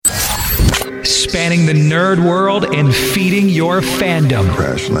spanning the nerd world and feeding your fandom.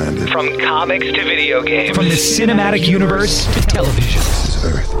 Crash landed. From comics to video games. From the cinematic universe to television. This is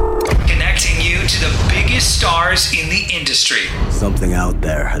Earth. Connecting you to the biggest stars in the industry. Something out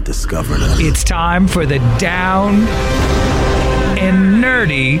there had discovered us. It's time for the Down and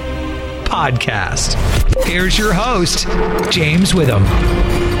Nerdy podcast. Here's your host, James Witham.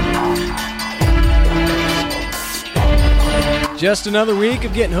 Just another week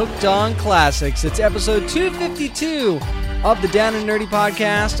of getting hooked on classics. It's episode 252 of the Down and Nerdy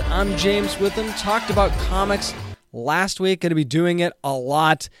podcast. I'm James Witham. Talked about comics last week. Going to be doing it a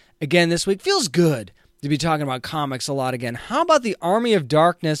lot again this week. Feels good to be talking about comics a lot again. How about the Army of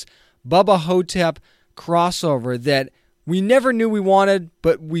Darkness, Bubba Ho-Tep crossover that we never knew we wanted,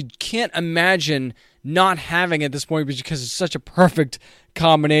 but we can't imagine not having at this point because it's such a perfect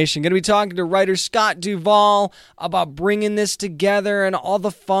combination. Going to be talking to writer Scott Duvall about bringing this together and all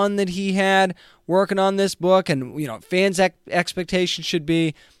the fun that he had working on this book and, you know, fans' expectations should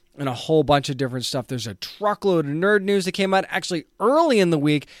be, and a whole bunch of different stuff. There's a truckload of nerd news that came out actually early in the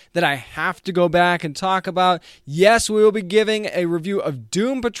week that I have to go back and talk about. Yes, we will be giving a review of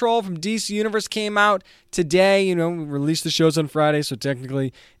Doom Patrol from DC Universe. Came out today. You know, we released the shows on Friday, so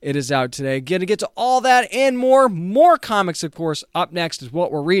technically it is out today. Going to get to all that and more. More comics, of course. Up next is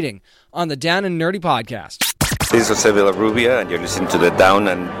what we're reading on the Down and Nerdy podcast. This is Jose Villarrubia, and you're listening to the Down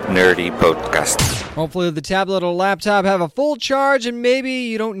and Nerdy podcast. Hopefully the tablet or laptop have a full charge, and maybe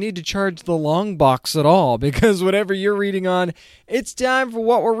you don't need to charge the long box at all, because whatever you're reading on, it's time for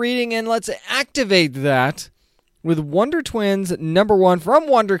what we're reading, and let's activate that with Wonder Twins #1 from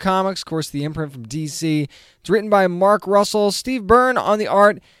Wonder Comics, of course the imprint from DC. It's written by Mark Russell, Steve Byrne on the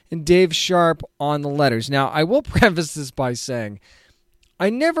art, and Dave Sharp on the letters. Now, I will preface this by saying, I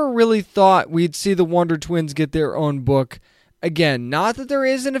never really thought we'd see the Wonder Twins get their own book. Again, not that there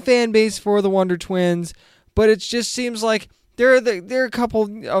isn't a fan base for the Wonder Twins, but it just seems like they're a couple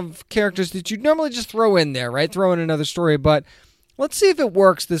of characters that you'd normally just throw in there, right? Throw in another story, but let's see if it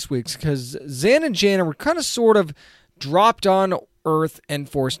works this week, because Zan and Jayna were kind of sort of dropped on Earth and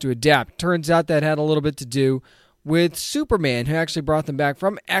forced to adapt. Turns out that had a little bit to do with Superman, who actually brought them back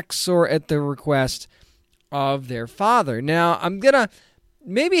from Exor at the request of their father. Now, I'm going to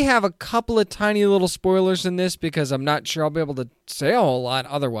maybe have a couple of tiny little spoilers in this because I'm not sure I'll be able to say a whole lot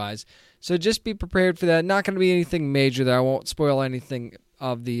otherwise. So just be prepared for that. Not going to be anything major there. I won't spoil anything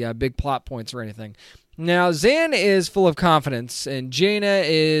of the big plot points or anything. Now, Zan is full of confidence, and Jayna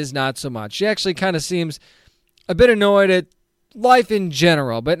is not so much. She actually kind of seems a bit annoyed at life in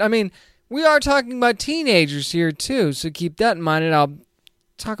general. But, I mean, we are talking about teenagers here, too, so keep that in mind, and I'll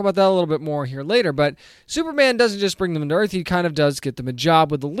talk about that a little bit more here later. But Superman doesn't just bring them to Earth, he kind of does get them a job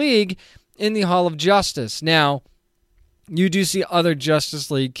with the League in the Hall of Justice. Now, you do see other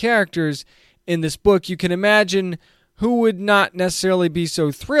Justice League characters in this book. You can imagine who would not necessarily be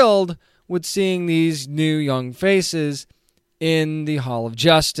so thrilled with seeing these new young faces in the Hall of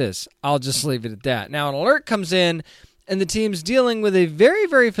Justice. I'll just leave it at that. Now, an alert comes in, and the team's dealing with a very,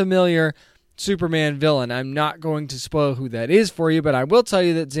 very familiar Superman villain. I'm not going to spoil who that is for you, but I will tell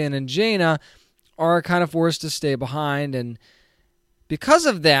you that Zan and Jayna are kind of forced to stay behind, and because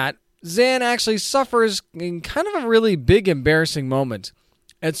of that, Zan actually suffers in kind of a really big embarrassing moment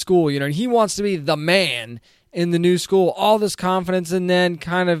at school. You know, he wants to be the man in the new school, all this confidence, and then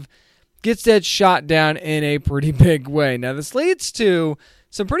kind of gets that shot down in a pretty big way. Now, this leads to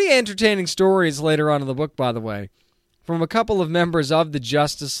some pretty entertaining stories later on in the book, by the way, from a couple of members of the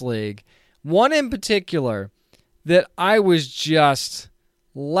Justice League. One in particular that I was just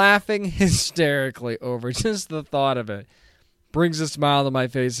laughing hysterically over. Just the thought of it brings a smile to my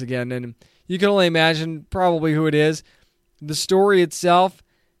face again. And you can only imagine probably who it is. The story itself,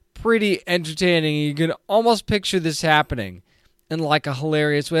 pretty entertaining. You can almost picture this happening in like a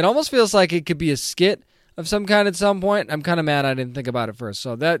hilarious way. It almost feels like it could be a skit of some kind at some point. I'm kind of mad I didn't think about it first.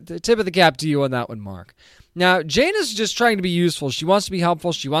 So that tip of the cap to you on that one, Mark. Now, Jayna's just trying to be useful. She wants to be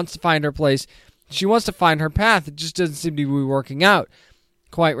helpful. She wants to find her place. She wants to find her path. It just doesn't seem to be working out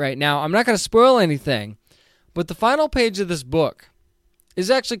quite right now. I'm not going to spoil anything, but the final page of this book is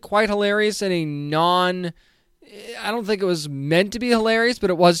actually quite hilarious in a I don't think it was meant to be hilarious, but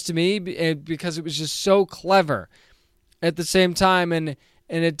it was to me because it was just so clever at the same time, and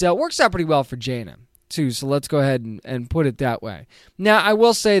it works out pretty well for Jayna, too, so let's go ahead and put it that way. Now, I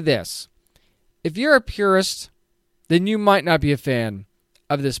will say this. If you're a purist, then you might not be a fan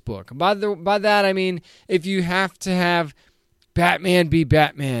of this book. By that, I mean if you have to have Batman be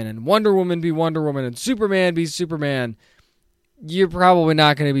Batman and Wonder Woman be Wonder Woman and Superman be Superman, you're probably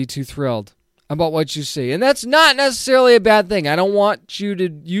not going to be too thrilled about what you see. And that's not necessarily a bad thing. I don't want you to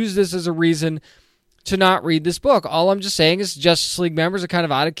use this as a reason to not read this book. All I'm just saying is Justice League members are kind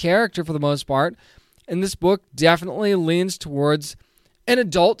of out of character for the most part. And this book definitely leans towards an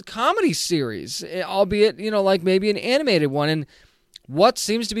adult comedy series, albeit, like maybe an animated one. And what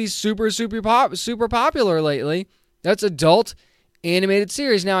seems to be super popular lately, that's adult animated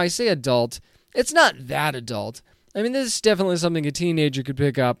series. Now, I say adult, it's not that adult. I mean, this is definitely something a teenager could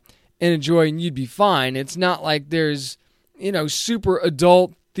pick up and enjoy, and you'd be fine. It's not like there's, super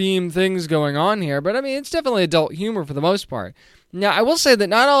adult themed things going on here, but I mean, it's definitely adult humor for the most part. Now, I will say that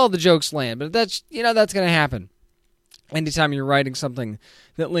not all of the jokes land, but that's going to happen anytime you're writing something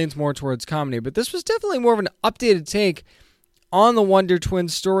that leans more towards comedy. But this was definitely more of an updated take on the Wonder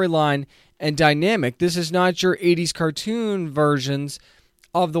Twins storyline and dynamic. This is not your 80s cartoon versions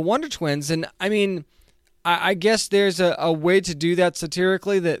of the Wonder Twins, and I mean, I guess there's a way to do that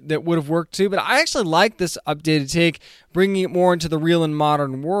satirically that would have worked too, but I actually like this updated take, bringing it more into the real and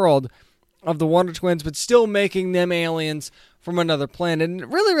modern world of the Wonder Twins, but still making them aliens from another planet. And it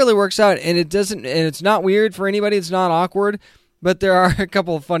really, really works out, and it's not weird for anybody, it's not awkward, but there are a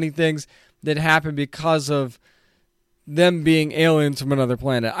couple of funny things that happen because of them being aliens from another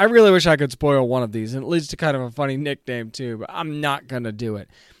planet. I really wish I could spoil one of these, and it leads to kind of a funny nickname too, but I'm not going to do it.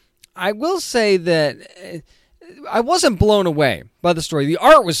 I will say that I wasn't blown away by the story. The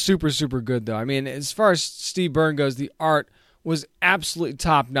art was super, super good, though. I mean, as far as Steve Byrne goes, the art was absolutely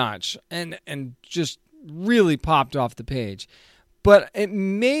top-notch and just really popped off the page. But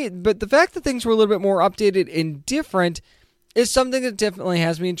the fact that things were a little bit more updated and different is something that definitely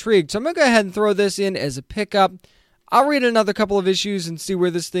has me intrigued. So I'm going to go ahead and throw this in as a pickup. I'll read another couple of issues and see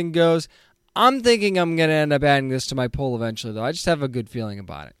where this thing goes. I'm thinking I'm going to end up adding this to my poll eventually, though. I just have a good feeling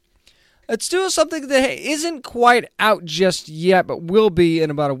about it. Let's do something that isn't quite out just yet, but will be in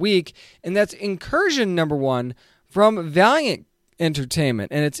about a week, and that's Incursion #1 from Valiant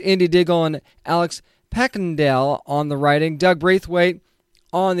Entertainment. And it's Andy Diggle and Alex Peckendale on the writing, Doug Braithwaite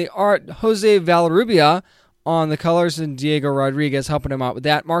on the art, Jose Vallarubia on the colors, and Diego Rodriguez helping him out with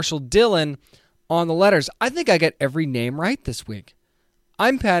that. Marshall Dillon on the letters. I think I got every name right this week.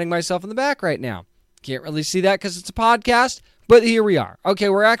 I'm patting myself on the back right now. Can't really see that because it's a podcast, but here we are. Okay,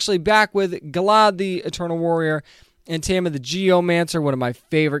 we're actually back with Galad the Eternal Warrior and Tama the Geomancer, one of my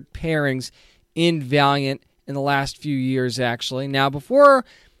favorite pairings in Valiant in the last few years, actually. Now, before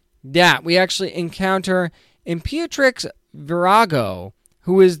that, we actually encounter Imperatrix Virago,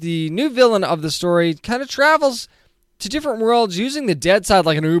 who is the new villain of the story, kind of travels to different worlds using the dead side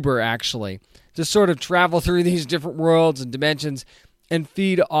like an Uber, actually, to sort of travel through these different worlds and dimensions and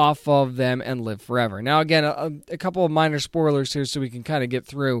feed off of them and live forever. Now, again, a couple of minor spoilers here so we can kind of get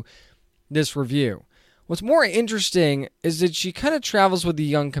through this review. What's more interesting is that she kind of travels with a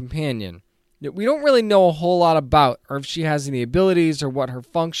young companion that we don't really know a whole lot about, or if she has any abilities or what her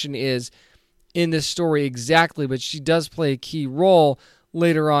function is in this story exactly, but she does play a key role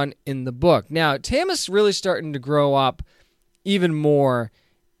later on in the book. Now, Tama's really starting to grow up even more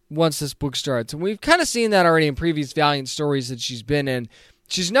once this book starts. And we've kind of seen that already in previous Valiant stories that she's been in.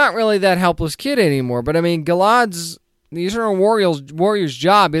 She's not really that helpless kid anymore. But I mean, Galad's, the Eternal Warrior's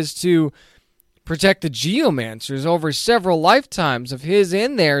job is to protect the Geomancers over several lifetimes of his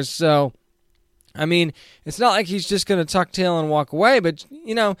and theirs. So, I mean, it's not like he's just going to tuck tail and walk away. But,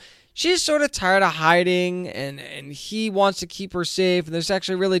 she's sort of tired of hiding and he wants to keep her safe. And there's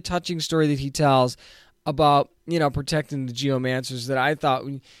actually a really touching story that he tells about, protecting the Geomancers that I thought,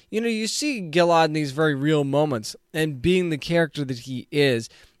 you see Galad in these very real moments and being the character that he is.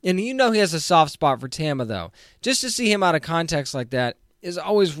 And he has a soft spot for Tama, though. Just to see him out of context like that is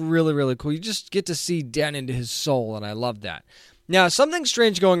always really, really cool. You just get to see down into his soul, and I love that. Now, something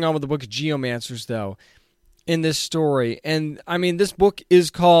strange going on with the book of Geomancers, though, in this story. And, I mean, this book is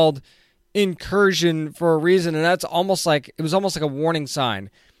called Incursion for a reason, and it was almost like a warning sign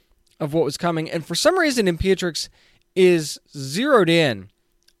of what was coming. And for some reason, Imperatrix is zeroed in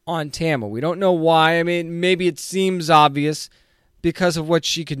on Tama. We don't know why. I mean, maybe it seems obvious because of what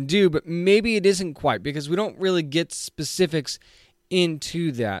she can do, but maybe it isn't quite, because we don't really get specifics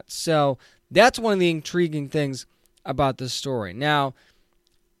into that. So that's one of the intriguing things about this story. Now,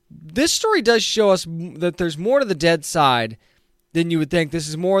 this story does show us that there's more to the dead side than you would think. This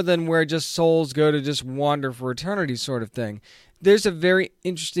is more than where just souls go to just wander for eternity sort of thing. There's a very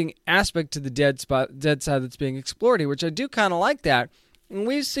interesting aspect to the dead side that's being explored here, which I do kind of like that. And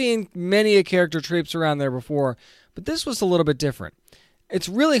we've seen many a character traipse around there before, but this was a little bit different. It's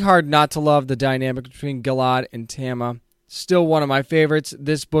really hard not to love the dynamic between Galad and Tama. Still one of my favorites.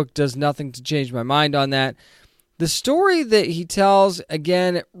 This book does nothing to change my mind on that. The story that he tells,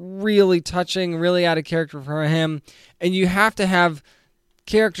 again, really touching, really out of character for him. And you have to have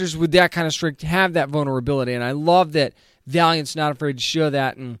characters with that kind of strength to have that vulnerability. And I love that Valiant's not afraid to show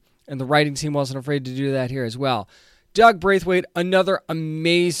that, and the writing team wasn't afraid to do that here as well. Doug Braithwaite, another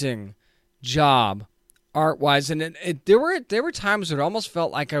amazing job art-wise. And there were times where it almost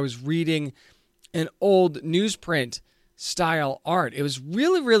felt like I was reading an old newsprint style art. It was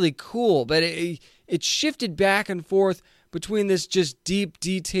really, really cool, but it shifted back and forth between this just deep,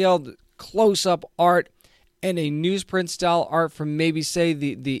 detailed, close-up art and a newsprint style art from maybe, say,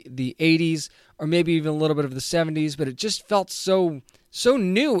 the 80s or maybe even a little bit of the 70s, but it just felt so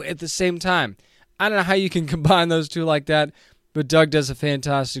new at the same time. I don't know how you can combine those two like that, but Doug does a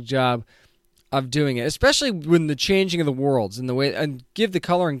fantastic job of doing it, especially when the changing of the worlds and the way, and give the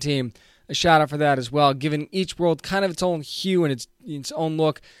coloring team a shout out for that as well, giving each world kind of its own hue and its own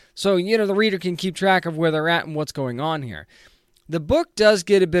look, so the reader can keep track of where they're at and what's going on here. The book does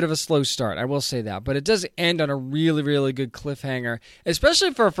get a bit of a slow start, I will say that, but it does end on a really, really good cliffhanger,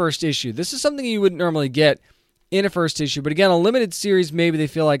 especially for a first issue. This is something you wouldn't normally get in a first issue, but again, a limited series, maybe they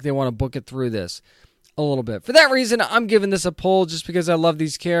feel like they want to book it through this a little bit. For that reason, I'm giving this a pull just because I love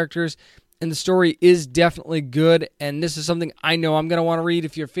these characters, and the story is definitely good, and this is something I know I'm going to want to read.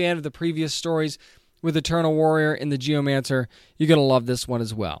 If you're a fan of the previous stories with Eternal Warrior and the Geomancer, you're going to love this one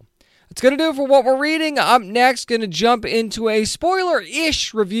as well. That's going to do it for what we're reading. Up next, going to jump into a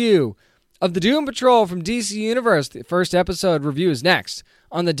spoiler-ish review of the Doom Patrol from DC Universe. The first episode review is next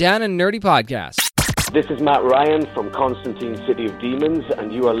on the Down and Nerdy Podcast. This is Matt Ryan from Constantine City of Demons,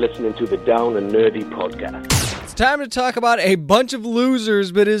 and you are listening to the Down and Nerdy Podcast. It's time to talk about a bunch of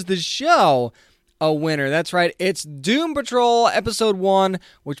losers, but is the show a winner? That's right. It's Doom Patrol Episode 1,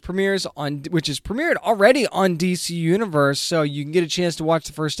 which is premiered already on DC Universe, so you can get a chance to watch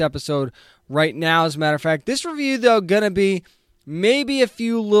the first episode right now. As a matter of fact, this review, though, going to be maybe a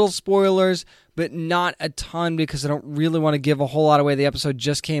few little spoilers, but not a ton, because I don't really want to give a whole lot away. The episode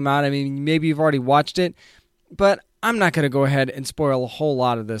just came out. I mean, maybe you've already watched it, but I'm not going to go ahead and spoil a whole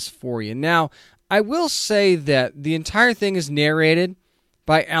lot of this for you. Now, I will say that the entire thing is narrated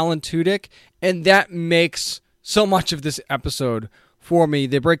by Alan Tudyk, and that makes so much of this episode for me.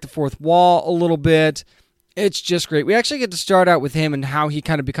 They break the fourth wall a little bit. It's just great. We actually get to start out with him and how he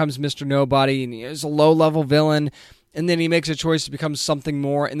kind of becomes Mr. Nobody, and he's a low-level villain, and then he makes a choice to become something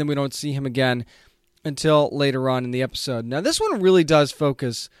more, and then we don't see him again until later on in the episode. Now, this one really does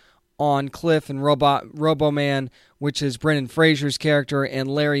focus on Cliff and Robo-Man, which is Brendan Fraser's character,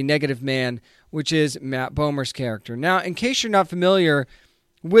 and Larry Negative Man, which is Matt Bomer's character. Now, in case you're not familiar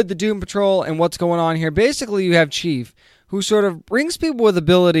with the Doom Patrol and what's going on here, basically you have Chief, who sort of brings people with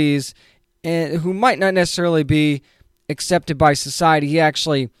abilities and who might not necessarily be accepted by society. He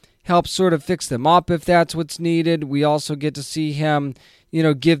actually helps sort of fix them up if that's what's needed. We also get to see him,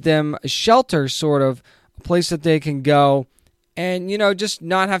 give them a shelter, sort of, a place that they can go and, just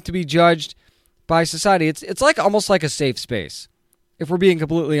not have to be judged by society. It's like almost like a safe space. If we're being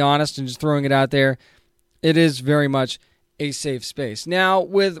completely honest and just throwing it out there, it is very much a safe space. Now,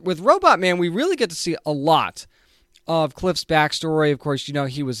 with Robot Man, we really get to see a lot of Cliff's backstory. Of course,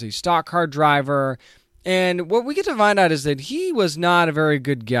 he was a stock car driver, and what we get to find out is that he was not a very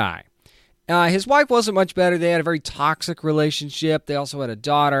good guy. His wife wasn't much better. They had a very toxic relationship. They also had a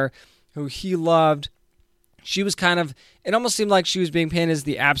daughter who he loved. She was it almost seemed like she was being painted as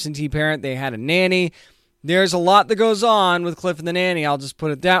the absentee parent. They had a nanny. There's a lot that goes on with Cliff and the nanny, I'll just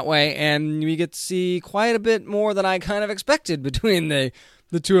put it that way, and we get to see quite a bit more than I kind of expected between the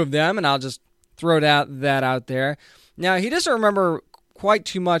two of them, and I'll just throw that out there. Now, he doesn't remember quite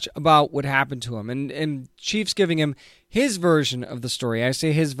too much about what happened to him, and Chief's giving him his version of the story. I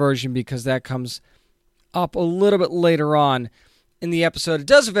say his version because that comes up a little bit later on in the episode. It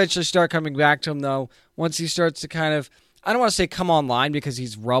does eventually start coming back to him, though, once he starts to kind of, I don't want to say come online because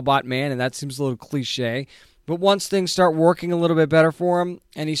he's Robot Man, and that seems a little cliche, but once things start working a little bit better for him,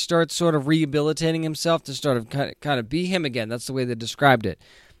 and he starts sort of rehabilitating himself to sort of kind of be him again, that's the way they described it,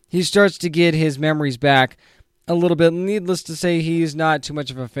 he starts to get his memories back a little bit. Needless to say, he's not too much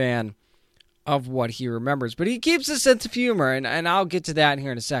of a fan of what he remembers, but he keeps a sense of humor, and I'll get to that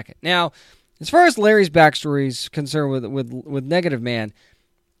here in a second. Now, as far as Larry's backstory is concerned with Negative Man,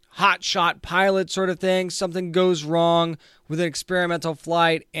 hotshot pilot sort of thing, something goes wrong with an experimental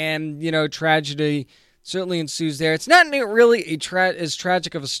flight, and, tragedy certainly ensues there. It's not really as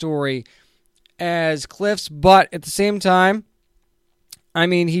tragic of a story as Cliff's, but at the same time, I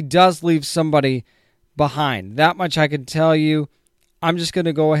mean, he does leave somebody behind. That much I can tell you. I'm just going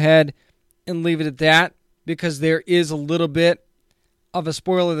to go ahead and leave it at that, because there is a little bit of a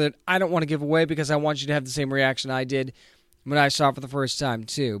spoiler that I don't want to give away because I want you to have the same reaction I did when I saw it for the first time,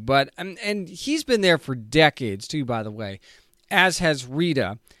 too. But and he's been there for decades, too, by the way, as has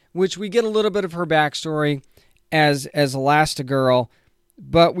Rita, which we get a little bit of her backstory as Elastigirl,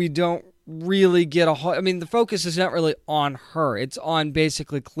 but we don't really get a whole... I mean, the focus is not really on her. It's on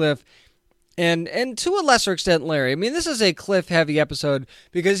basically Cliff and to a lesser extent Larry. I mean, this is a Cliff-heavy episode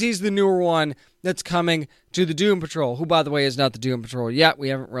because he's the newer one that's coming to the Doom Patrol, who, by the way, is not the Doom Patrol yet. We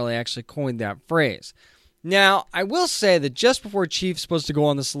haven't really actually coined that phrase. Now, I will say that just before Chief's supposed to go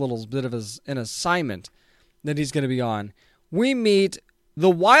on this little bit of an assignment that he's going to be on, we meet the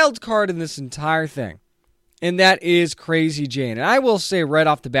wild card in this entire thing, and that is Crazy Jane. And I will say right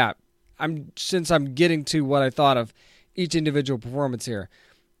off the bat, since I'm getting to what I thought of each individual performance here,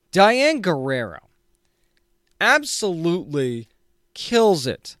 Diane Guerrero absolutely kills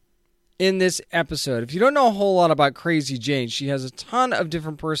it in this episode. If you don't know a whole lot about Crazy Jane, she has a ton of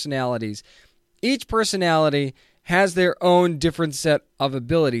different personalities. Each personality has their own different set of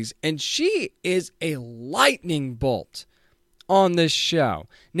abilities, and she is a lightning bolt on this show.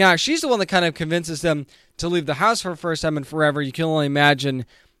 Now, she's the one that kind of convinces them to leave the house for the first time in forever. You can only imagine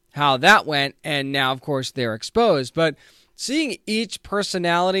how that went, and now, of course, they're exposed. But seeing each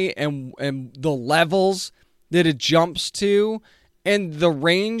personality and the levels that it jumps to and the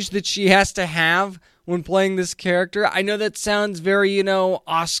range that she has to have when playing this character, I know that sounds very,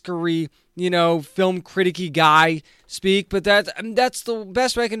 Oscar-y, film critic-y guy speak, but that's the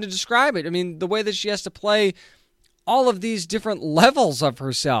best way I can describe it. I mean, the way that she has to play all of these different levels of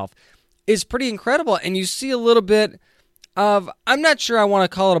herself is pretty incredible, and you see a little bit of, I'm not sure I want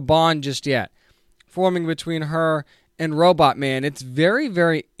to call it a bond just yet, forming between her and Robot Man. It's very,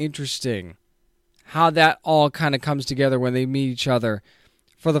 very interesting how that all kind of comes together when they meet each other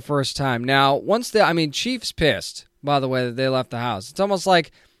for the first time. Now, Chief's pissed, by the way, that they left the house. It's almost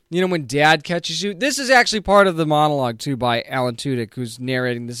like, when Dad catches you. This is actually part of the monologue, too, by Alan Tudyk, who's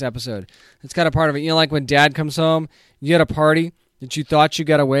narrating this episode. It's kind of part of it. Like when Dad comes home, you had a party that you thought you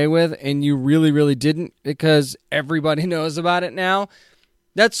got away with, and you really, really didn't because everybody knows about it now.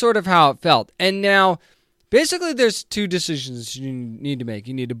 That's sort of how it felt. And now, basically, there's two decisions you need to make.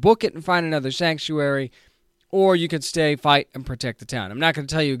 You need to book it and find another sanctuary, or you could stay, fight, and protect the town. I'm not going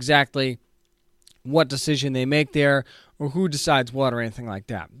to tell you exactly what decision they make there or who decides what or anything like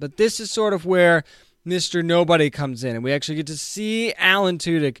that. But this is sort of where Mr. Nobody comes in, and we actually get to see Alan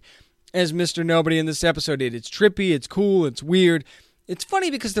Tudyk as Mr. Nobody in this episode. It's trippy, it's cool, it's weird. It's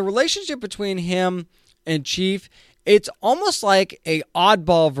funny because the relationship between him and Chief, it's almost like a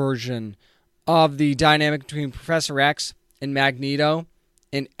oddball version of the dynamic between Professor X and Magneto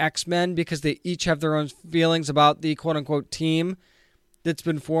in X-Men, because they each have their own feelings about the quote-unquote team that's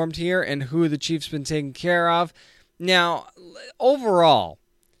been formed here and who the Chief's been taking care of. Now, overall,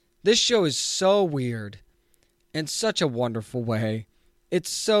 this show is so weird in such a wonderful way. It's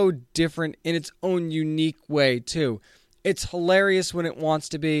so different in its own unique way, too. It's hilarious when it wants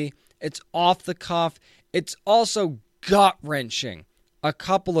to be. It's off the cuff. It's also gut-wrenching a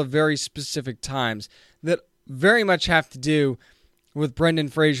couple of very specific times that very much have to do with Brendan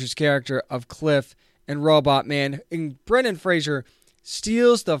Fraser's character of Cliff and Robot Man. And Brendan Fraser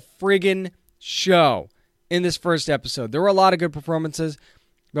steals the friggin' show in this first episode. There were a lot of good performances,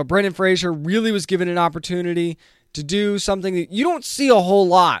 but Brendan Fraser really was given an opportunity to do something that you don't see a whole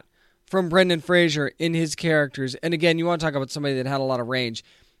lot from Brendan Fraser in his characters. And again, you want to talk about somebody that had a lot of range.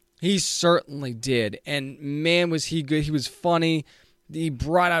 He certainly did. And man, was he good. He was funny. He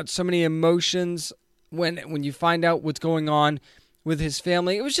brought out so many emotions when you find out what's going on with his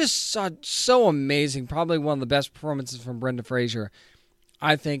family. It was just so amazing. Probably one of the best performances from Brendan Fraser,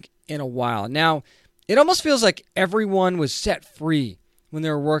 I think, in a while. Now, it almost feels like everyone was set free when they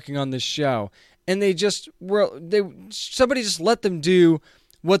were working on this show. And somebody just let them do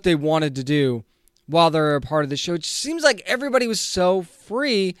what they wanted to do while they're a part of the show. It just seems like everybody was so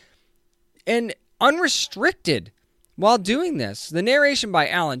free and unrestricted while doing this. The narration by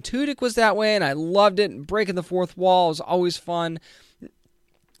Alan Tudyk was that way, and I loved it. Breaking the fourth wall was always fun.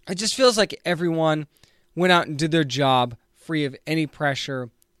 It just feels like everyone went out and did their job free of any pressure,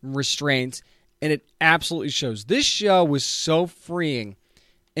 restraints, and it absolutely shows. This show was so freeing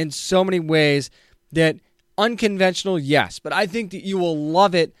in so many ways that unconventional, yes, but I think that you will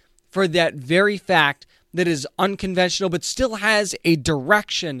love it for that very fact that it is unconventional but still has a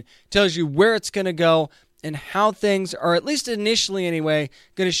direction, tells you where it's going to go and how things are, at least initially anyway,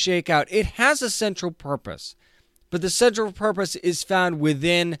 going to shake out. It has a central purpose, but the central purpose is found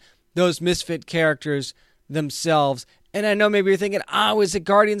within those misfit characters themselves. And I know maybe you're thinking, is it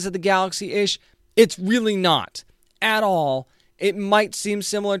Guardians of the Galaxy-ish? It's really not at all. It might seem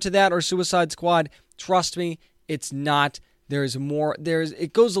similar to that or Suicide Squad. Trust me, it's not. There's more.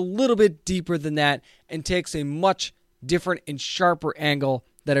 It goes a little bit deeper than that and takes a much different and sharper angle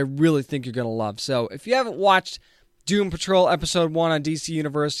that I really think you're going to love. So if you haven't watched Doom Patrol Episode 1 on DC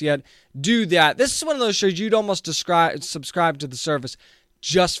Universe yet, do that. This is one of those shows you'd almost subscribe to the service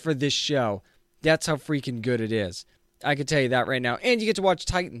just for this show. That's how freaking good it is. I can tell you that right now. And you get to watch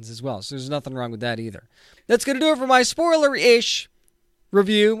Titans as well, so there's nothing wrong with that either. That's going to do it for my spoiler-ish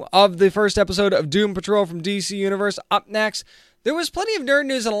review of the first episode of Doom Patrol from DC Universe. Up next, there was plenty of nerd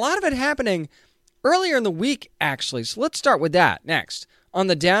news and a lot of it happening earlier in the week, actually. So let's start with that next on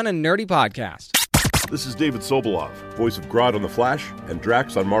the Down and Nerdy Podcast. This is David Sobolov, voice of Grodd on The Flash and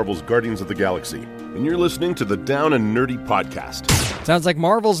Drax on Marvel's Guardians of the Galaxy. And you're listening to the Down and Nerdy Podcast. Sounds like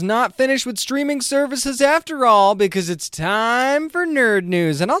Marvel's not finished with streaming services after all, because it's time for nerd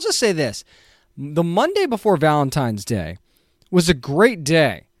news. And I'll just say this. The Monday before Valentine's Day was a great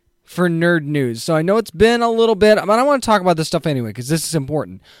day for nerd news. So I know it's been a little bit, but I want to talk about this stuff anyway, because this is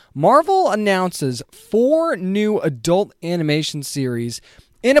important. Marvel announces 4 new adult animation series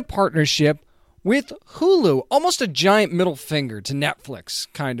in a partnership with Hulu. Almost a giant middle finger to Netflix,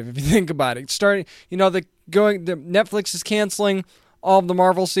 kind of, if you think about it. Netflix is canceling all of the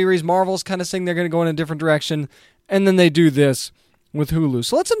Marvel series. Marvel's kind of saying they're going to go in a different direction, and then they do this with Hulu.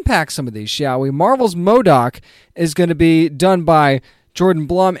 So let's unpack some of these, shall we? Marvel's MODOK is going to be done by Jordan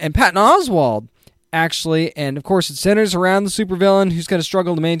Blum and Patton Oswalt, actually, and of course it centers around the supervillain who's going to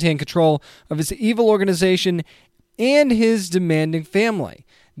struggle to maintain control of his evil organization and his demanding family.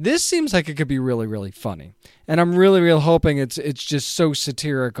 This seems like it could be really, really funny, and I'm really, really hoping it's just so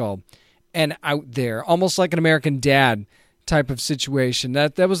satirical and out there, almost like an American Dad type of situation.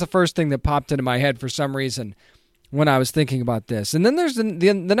 That was the first thing that popped into my head for some reason when I was thinking about this. And then there's the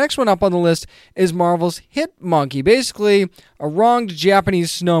next one up on the list is Marvel's Hit Monkey, basically a wronged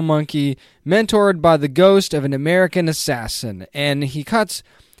Japanese snow monkey mentored by the ghost of an American assassin. And he cuts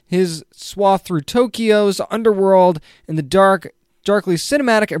his swath through Tokyo's underworld in the darkly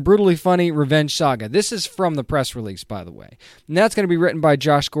cinematic and brutally funny revenge saga. This is from the press release, by the way. And that's going to be written by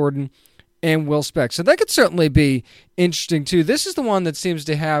Josh Gordon and Will Speck. So that could certainly be interesting, too. This is the one that seems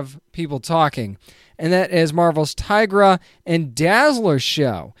to have people talking, and that is Marvel's Tigra and Dazzler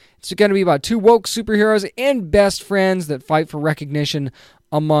show. It's going to be about 2 woke superheroes and best friends that fight for recognition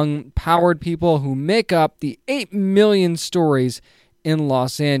among powered people who make up the 8 million stories in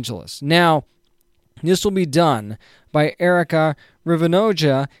Los Angeles. Now, this will be done by Erica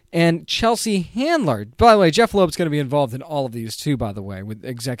Rivanoja and Chelsea Handler. By the way, Jeff Loeb's going to be involved in all of these too, by the way, with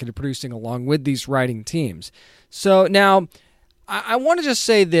executive producing along with these writing teams. So now, I want to just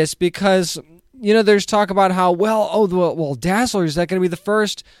say this because, there's talk about how, Dazzler, is that going to be the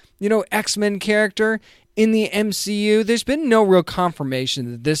first, X-Men character in the MCU? There's been no real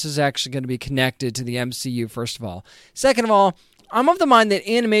confirmation that this is actually going to be connected to the MCU, first of all. Second of all, I'm of the mind that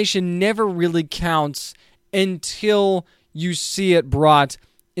animation never really counts until you see it brought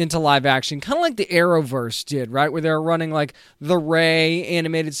into live action, kind of like the Arrowverse did, right? Where they were running like the Ray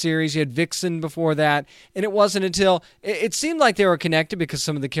animated series. You had Vixen before that, and it wasn't until it seemed like they were connected because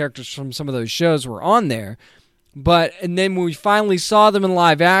some of the characters from some of those shows were on there. And then when we finally saw them in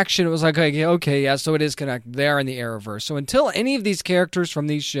live action, it was like, okay, yeah, so it is connected. They are in the Arrowverse. So until any of these characters from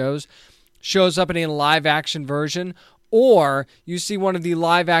these shows up in a live action version, or you see one of the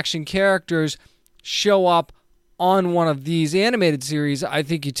live action characters show up on one of these animated series, I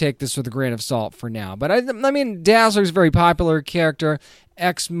think you take this with a grain of salt for now. But I mean, Dazzler's a very popular character,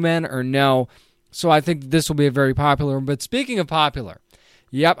 X-Men or no, so I think this will be a very popular one. But speaking of popular,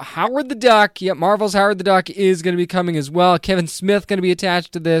 Howard the Duck, Marvel's Howard the Duck is going to be coming as well. Kevin Smith going to be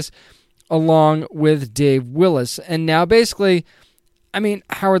attached to this, along with Dave Willis. And now basically, I mean,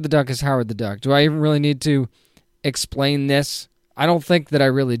 Howard the Duck is Howard the Duck. Do I even really need to explain this? I don't think that I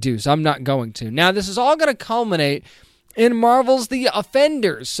really do, so I'm not going to. Now, this is all going to culminate in Marvel's The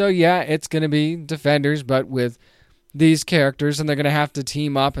Offenders. So, it's going to be Defenders, but with these characters, and they're going to have to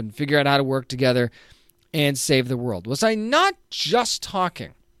team up and figure out how to work together and save the world. Was I not just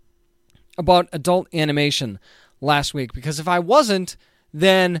talking about adult animation last week? Because if I wasn't,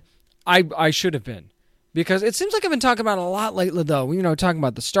 then I should have been. Because it seems like I've been talking about it a lot lately, though. Talking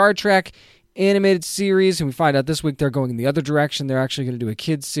about the Star Trek animated series, and we find out this week they're going in the other direction. They're actually going to do a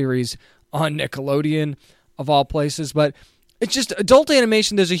kids series on Nickelodeon, of all places. But it's just adult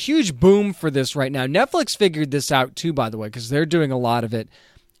animation. There's a huge boom for this right now. Netflix figured this out too, by the way, because they're doing a lot of it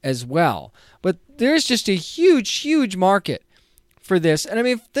as well. But there's just a huge, huge market for this. And I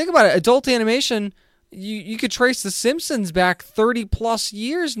mean, think about it. Adult animation, you could trace The Simpsons back 30 plus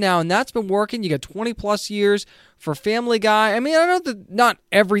years now, and that's been working. You got 20 plus years for Family Guy. I mean, I know that not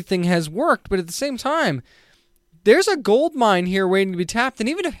everything has worked, but at the same time, there's a gold mine here waiting to be tapped. And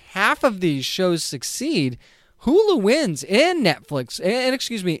even if half of these shows succeed, Hulu wins, and Netflix,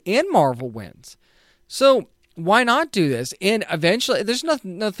 and Marvel wins. So why not do this? And eventually, there's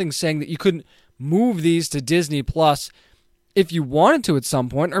nothing saying that you couldn't move these to Disney Plus if you wanted to at some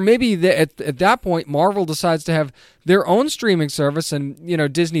point, or maybe at that point Marvel decides to have their own streaming service, and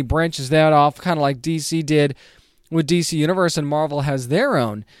Disney branches that off, kind of like DC did with DC Universe, and Marvel has their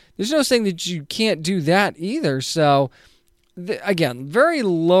own. There's no saying that you can't do that either. So again, very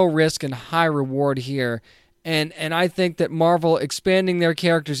low risk and high reward here. And I think that Marvel expanding their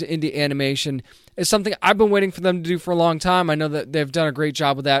characters into animation is something I've been waiting for them to do for a long time. I know that they've done a great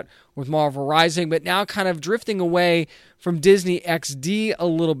job with that with Marvel Rising, but now kind of drifting away from Disney XD a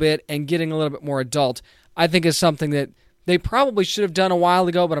little bit and getting a little bit more adult, I think is something that they probably should have done a while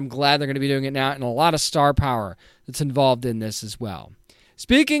ago, but I'm glad they're going to be doing it now, and a lot of star power that's involved in this as well.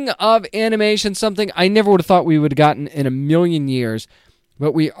 Speaking of animation, something I never would have thought we would have gotten in a million years,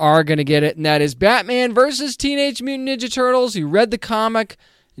 but we are going to get it, and that is Batman versus Teenage Mutant Ninja Turtles. You read the comic.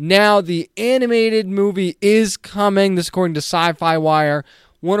 Now the animated movie is coming. This according to Sci-Fi Wire.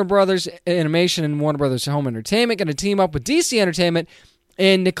 Warner Brothers Animation and Warner Brothers Home Entertainment going to team up with DC Entertainment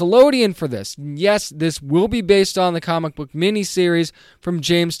and Nickelodeon for this. Yes, this will be based on the comic book miniseries from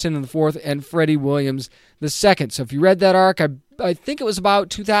James Tynion IV and Freddie Williams II. So if you read that arc, I think it was about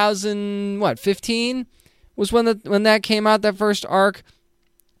 2015 was when that came out, that first arc.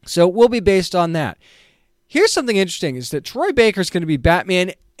 So it will be based on that. Here's something interesting, is that Troy Baker's going to be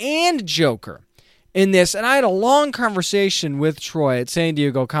Batman and Joker in this. And I had a long conversation with Troy at San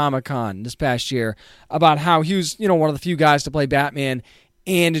Diego Comic-Con this past year about how he was, one of the few guys to play Batman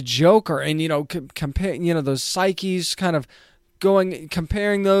and Joker. And, compare, those psyches kind of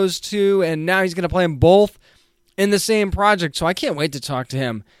comparing those two. And now he's going to play them both in the same project. So I can't wait to talk to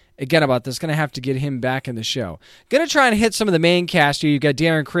him again about this. Going to have to get him back in the show. Going to try and hit some of the main cast here. You've got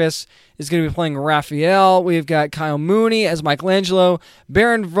Darren Criss is going to be playing Raphael. We've got Kyle Mooney as Michelangelo,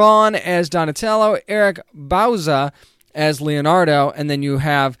 Baron Vaughn as Donatello, Eric Bauza as Leonardo, and then you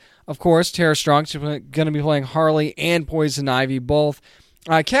have, of course, Tara Strong going to be playing Harley and Poison Ivy both.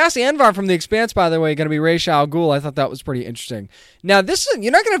 Cassie Anvar from The Expanse, by the way, going to be Ra's al Ghul. I thought that was pretty interesting. Now, you're not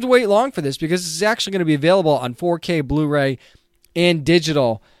going to have to wait long for this, because this is actually going to be available on 4K Blu-ray and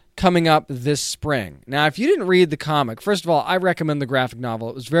digital coming up this spring. Now, if you didn't read the comic, first of all, I recommend the graphic novel.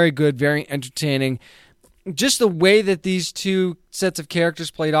 It was very good, very entertaining. Just the way that these two sets of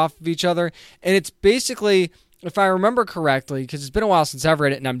characters played off of each other. And it's basically, if I remember correctly, because it's been a while since I've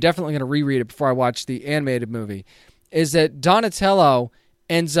read it, and I'm definitely going to reread it before I watch the animated movie, is that Donatello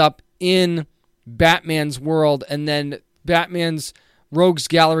ends up in Batman's world, and then Batman's rogues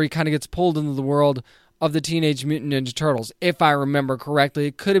gallery kind of gets pulled into the world of the Teenage Mutant Ninja Turtles, if I remember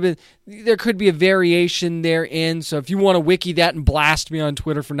correctly. There could be a variation therein, so if you want to wiki that and blast me on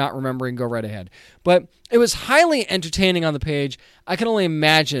Twitter for not remembering, go right ahead. But it was highly entertaining on the page. I can only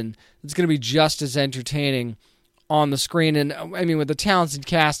imagine it's going to be just as entertaining on the screen, and I mean, with the talented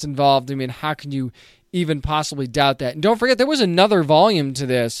cast involved, I mean, how can you even possibly doubt that? And don't forget, there was another volume to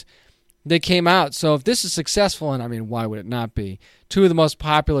this that came out, so if this is successful, and I mean, why would it not be? Two of the most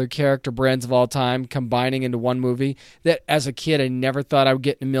popular character brands of all time combining into one movie that, as a kid, I never thought I would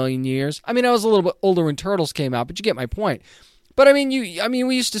get in a million years. I mean, I was a little bit older when Turtles came out, but you get my point. But I mean,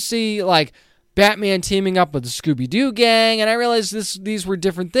 we used to see like Batman teaming up with the Scooby-Doo gang, and I realized these were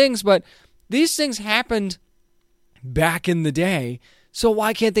different things, but these things happened back in the day, so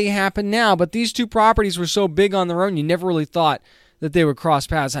why can't they happen now? But these two properties were so big on their own, you never really thought that they would cross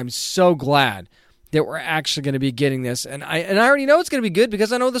paths. I'm so glad that we're actually going to be getting this. And I already know it's going to be good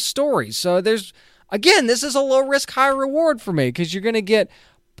because I know the story. So this is a low risk, high reward for me, because you're going to get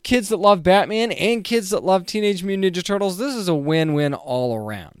kids that love Batman and kids that love Teenage Mutant Ninja Turtles. This is a win-win all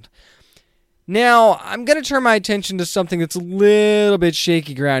around. Now, I'm going to turn my attention to something that's a little bit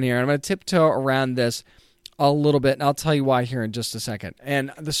shaky ground here. I'm going to tiptoe around this a little bit, and I'll tell you why here in just a second.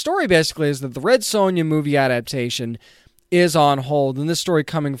 And the story basically is that the Red Sonja movie adaptation is on hold, and this story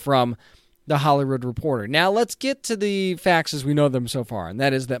coming from The Hollywood Reporter. Now, let's get to the facts as we know them so far, and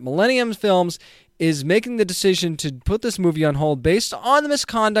that is that Millennium Films is making the decision to put this movie on hold based on the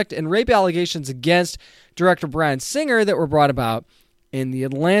misconduct and rape allegations against director Bryan Singer that were brought about in The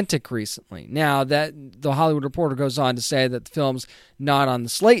Atlantic recently. Now, that The Hollywood Reporter goes on to say that the film's not on the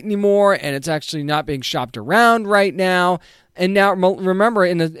slate anymore, and it's actually not being shopped around right now. And now, remember,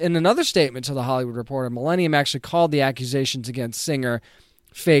 in another statement to The Hollywood Reporter, Millennium actually called the accusations against Singer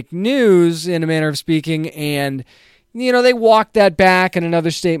fake news, in a manner of speaking, and, they walked that back in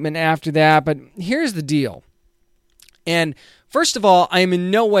another statement after that. But here's the deal. And first of all, I am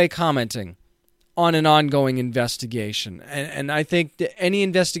in no way commenting on an ongoing investigation. And I think that any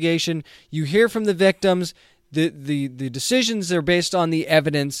investigation, you hear from the victims, the decisions are based on the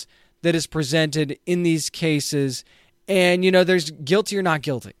evidence that is presented in these cases. And, there's guilty or not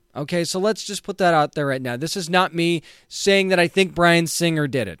guilty. Okay, so let's just put that out there right now. This is not me saying that I think Bryan Singer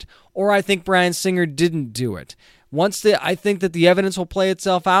did it, or I think Bryan Singer didn't do it. I think that the evidence will play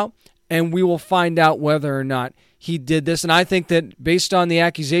itself out, and we will find out whether or not he did this. And I think that based on the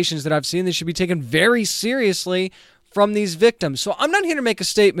accusations that I've seen, they should be taken very seriously from these victims. So I'm not here to make a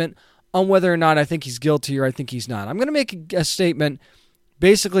statement on whether or not I think he's guilty or I think he's not. I'm going to make a statement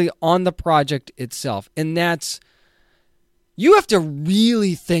basically on the project itself, and that's, you have to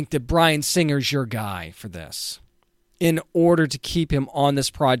really think that Bryan Singer's your guy for this in order to keep him on this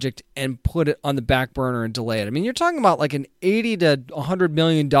project and put it on the back burner and delay it. I mean, you're talking about like an $80 to $100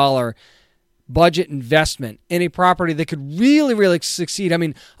 million budget investment in a property that could really, really succeed. I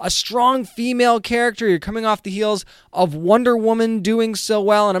mean, a strong female character. You're coming off the heels of Wonder Woman doing so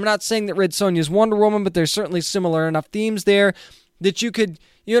well. And I'm not saying that Red Sonja is Wonder Woman, but there's certainly similar enough themes there that you could,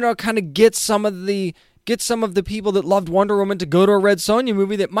 kind of get some of the people that loved Wonder Woman to go to a Red Sonja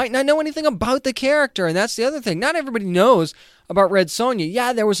movie that might not know anything about the character. And that's the other thing. Not everybody knows about Red Sonja.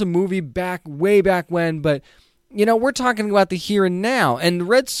 Yeah, there was a movie way back when, but, we're talking about the here and now. And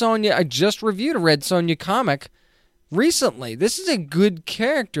Red Sonja, I just reviewed a Red Sonja comic recently. This is a good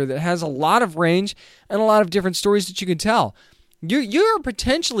character that has a lot of range and a lot of different stories that you can tell. You're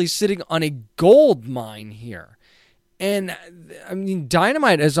potentially sitting on a gold mine here. And, I mean,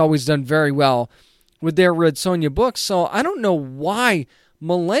 Dynamite has always done very well with their Red Sonja books, so I don't know why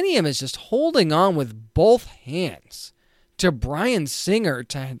Millennium is just holding on with both hands to Bryan Singer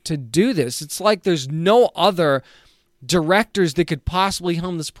to do this. It's like there's no other directors that could possibly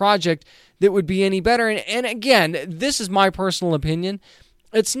helm this project that would be any better. And again, this is my personal opinion.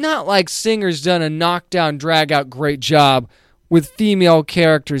 It's not like Singer's done a knockdown, drag-out great job with female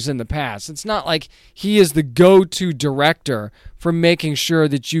characters in the past. It's not like he is the go-to director for making sure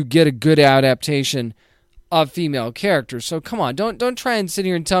that you get a good adaptation of female characters. So come on, don't try and sit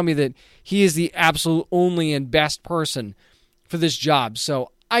here and tell me that he is the absolute only and best person for this job.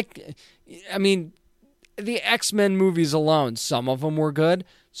 So I mean, the X-Men movies alone, some of them were good,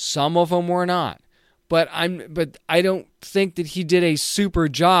 some of them were not. But I don't think that he did a super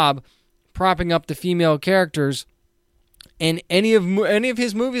job propping up the female characters in any of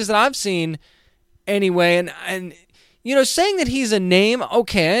his movies that I've seen anyway. And saying that he's a name,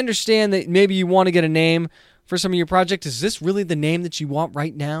 okay, I understand that maybe you want to get a name for some of your project. Is this really the name that you want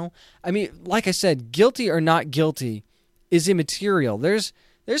right now? I mean, like I said, guilty or not guilty is immaterial. There's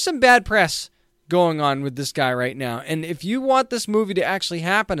some bad press going on with this guy right now. And if you want this movie to actually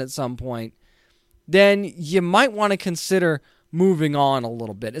happen at some point, then you might want to consider moving on a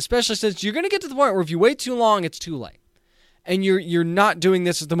little bit, especially since you're going to get to the point where if you wait too long, it's too late. And you're not doing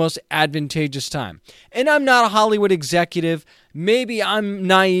this at the most advantageous time. And I'm not a Hollywood executive. Maybe I'm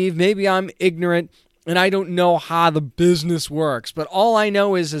naive. Maybe I'm ignorant. And I don't know how the business works. But all I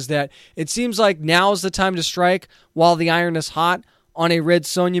know is that it seems like now is the time to strike while the iron is hot on a Red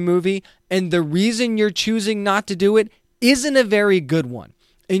Sonja movie. And the reason you're choosing not to do it isn't a very good one.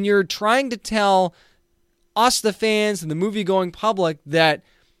 And you're trying to tell us, the fans, and the movie-going public that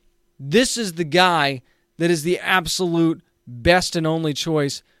this is the guy that is the absolute best and only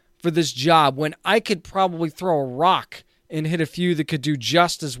choice for this job, when I could probably throw a rock and hit a few that could do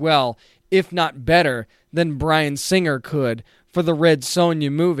just as well, if not better, than Bryan Singer could for the Red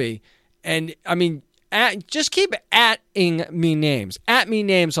Sonja movie. And, I mean, just keep @ing me names. @ me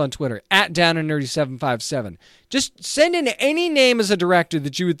names on Twitter, @DownandNerdy757. Just send in any name as a director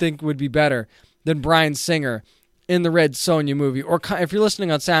that you would think would be better than Bryan Singer in the Red Sonja movie. Or if you're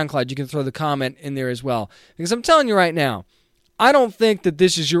listening on SoundCloud, you can throw the comment in there as well. Because I'm telling you right now, I don't think that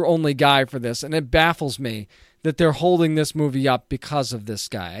this is your only guy for this, and it baffles me that they're holding this movie up because of this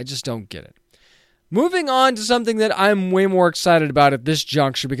guy. I just don't get it. Moving on to something that I'm way more excited about at this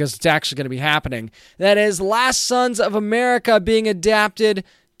juncture because it's actually going to be happening. That is Last Sons of America being adapted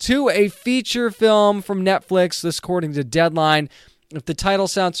to a feature film from Netflix, this according to Deadline. If the title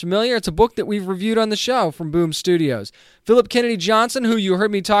sounds familiar, it's a book that we've reviewed on the show from Boom Studios. Philip Kennedy Johnson, who you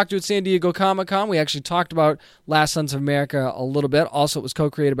heard me talk to at San Diego Comic-Con, we actually talked about Last Sons of America a little bit. Also, it was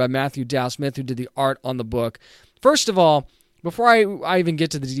co-created by Matthew Dow Smith, who did the art on the book. First of all, before I even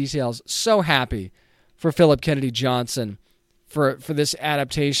get to the details, so happy for Philip Kennedy Johnson for this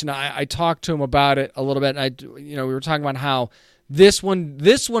adaptation. I talked to him about it a little bit, and we were talking about how this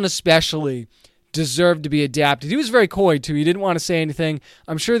one especially deserved to be adapted. He was very coy, too. He didn't want to say anything.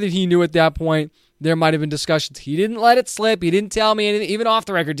 I'm sure that he knew at that point there might have been discussions. He didn't let it slip. He didn't tell me anything. Even off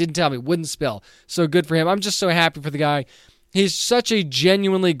the record, didn't tell me. Wouldn't spill. So good for him. I'm just so happy for the guy. He's such a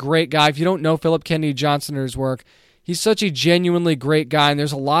genuinely great guy. If you don't know Philip Kennedy Johnson or his work, he's such a genuinely great guy. And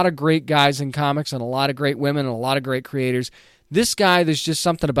there's a lot of great guys in comics and a lot of great women and a lot of great creators. This guy, there's just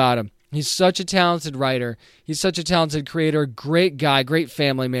something about him. He's such a talented writer. He's such a talented creator. Great guy, great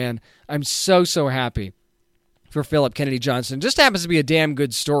family man. I'm so, so happy for Philip Kennedy Johnson. Just happens to be a damn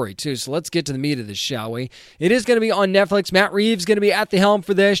good story, too. So let's get to the meat of this, shall we? It is going to be on Netflix. Matt Reeves is going to be at the helm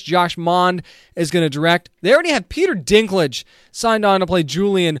for this. Josh Mond is going to direct. They already have Peter Dinklage signed on to play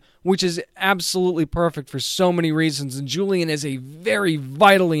Julian, which is absolutely perfect for so many reasons. And Julian is a very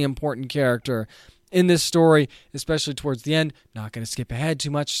vitally important character in this story, especially towards the end. Not going to skip ahead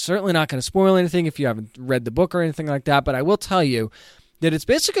too much. Certainly not going to spoil anything if you haven't read the book or anything like that. But I will tell you that it's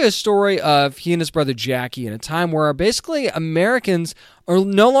basically a story of he and his brother Jackie in a time where basically Americans are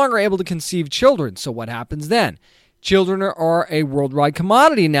no longer able to conceive children. So what happens then? Children are a worldwide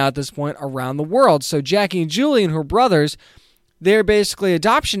commodity now at this point around the world. So Jackie and Julian, who are brothers, they're basically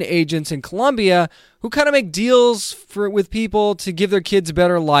adoption agents in Colombia who kind of make deals with people to give their kids a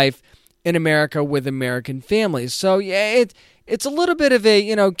better life in America with American families. So yeah, it's a little bit of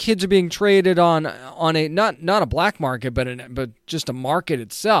a, kids are being traded on a not a black market, but just a market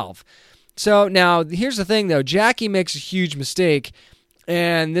itself. So now here's the thing though, Jackie makes a huge mistake,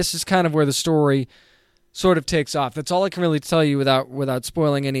 and this is kind of where the story sort of takes off. That's all I can really tell you without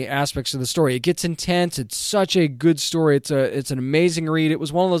spoiling any aspects of the story. It gets intense. It's such a good story. It's an amazing read. It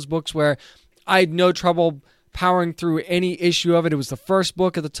was one of those books where I had no trouble powering through any issue of it. It was the first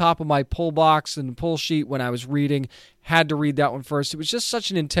book at the top of my pull box and pull sheet when I was reading. Had to read that one first. It was just such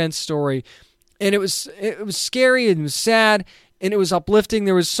an intense story, and it was scary and it was sad and it was uplifting.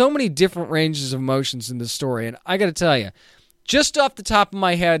 There was so many different ranges of emotions in this story, and I got to tell you, just off the top of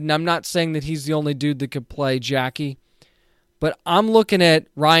my head, and I'm not saying that he's the only dude that could play Jackie, but I'm looking at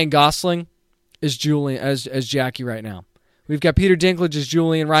Ryan Gosling as Julian as Jackie right now. We've got Peter Dinklage as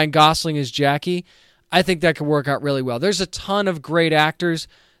Julian, Ryan Gosling as Jackie. I think that could work out really well. There's a ton of great actors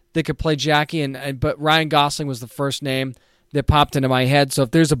that could play Jackie, but Ryan Gosling was the first name that popped into my head. So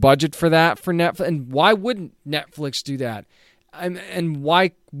if there's a budget for that for Netflix, and why wouldn't Netflix do that? And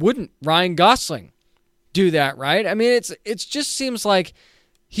why wouldn't Ryan Gosling do that, right? I mean, it just seems like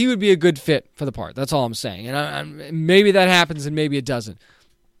he would be a good fit for the part. That's all I'm saying. And maybe that happens and maybe it doesn't.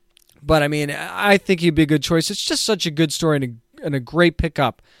 But I mean, I think he'd be a good choice. It's just such a good story and a great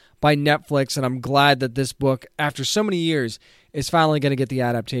pickup by Netflix, and I'm glad that this book, after so many years, is finally going to get the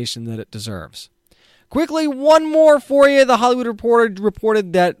adaptation that it deserves. Quickly, one more for you. The Hollywood Reporter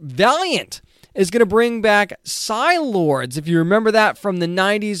reported that Valiant is going to bring back Psylords. If you remember that from the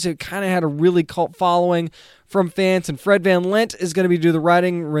 90s, it kind of had a really cult following from fans, and Fred Van Lint is going to be doing the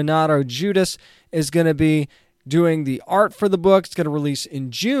writing. Renato Judas is going to be doing the art for the book. It's going to release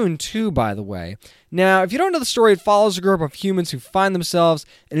in June, too, by the way. Now, if you don't know the story, it follows a group of humans who find themselves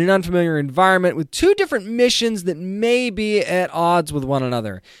in an unfamiliar environment with two different missions that may be at odds with one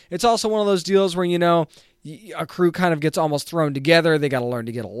another. It's also one of those deals where, a crew kind of gets almost thrown together. They got to learn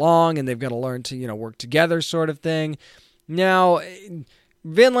to get along, and they've got to learn to, work together sort of thing. Now,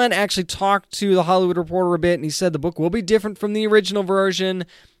 Van Lent actually talked to the Hollywood Reporter a bit, and he said the book will be different from the original version,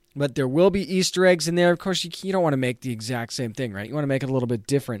 but there will be Easter eggs in there. Of course, you don't want to make the exact same thing, right? You want to make it a little bit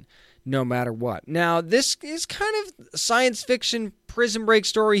different no matter what. Now, this is kind of science fiction prison break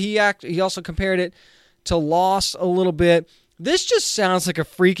story. He also compared it to Lost a little bit. This just sounds like a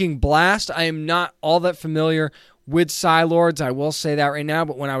freaking blast. I am not all that familiar with Psylords. I will say that right now,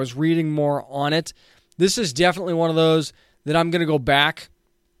 but when I was reading more on it, this is definitely one of those that I'm going to go back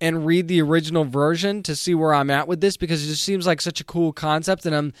and read the original version to see where I'm at with this, because it just seems like such a cool concept.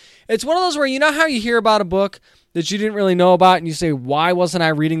 And it's one of those where, you know how you hear about a book that you didn't really know about and you say, why wasn't I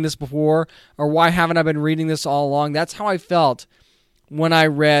reading this before? Or why haven't I been reading this all along? That's how I felt when I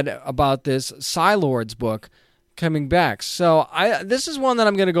read about this Psylords book coming back. So this is one that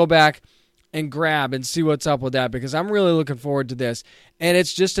I'm going to go back and grab and see what's up with that, because I'm really looking forward to this. And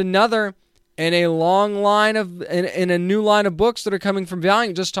it's just another in a long line in a new line of books that are coming from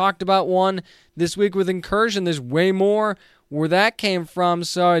Valiant. Just talked about one this week with Incursion. There's way more where that came from.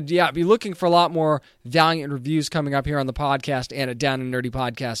 So yeah, be looking for a lot more Valiant reviews coming up here on the podcast and at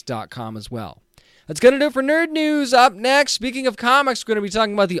downandnerdypodcast.com as well. That's going to do it for Nerd News. Up next, speaking of comics, we're going to be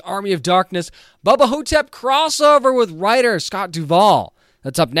talking about the Army of Darkness Bubba Hotep crossover with writer Scott Duvall.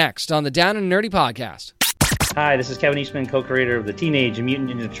 That's up next on the Down and Nerdy Podcast. Hi, this is Kevin Eastman, co-creator of the Teenage Mutant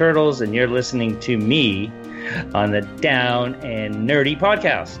Ninja Turtles, and you're listening to me on the Down and Nerdy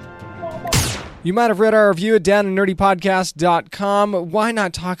Podcast. You might have read our review at downandnerdypodcast.com. Why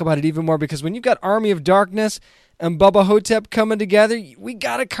not talk about it even more? Because when you've got Army of Darkness and Bubba Hotep coming together, we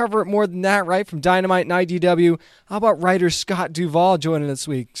got to cover it more than that, right? From Dynamite and IDW. How about writer Scott Duvall joining us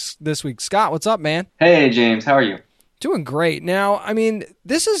this week? Scott, what's up, man? Hey, James. How are you? Doing great. Now, I mean,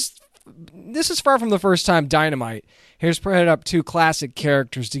 this is far from the first time Dynamite has put up two classic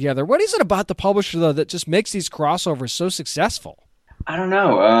characters together. What is it about the publisher, though, that just makes these crossovers so successful? I don't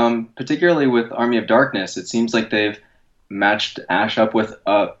know. Particularly with Army of Darkness, it seems like they've matched Ash up with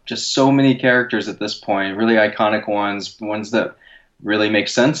just so many characters at this point, really iconic ones that really make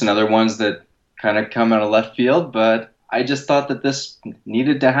sense, and other ones that kind of come out of left field. But I just thought that this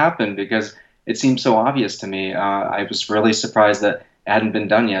needed to happen because it seemed so obvious to me. I was really surprised that it hadn't been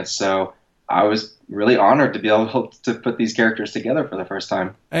done yet, so I was really honored to be able to put these characters together for the first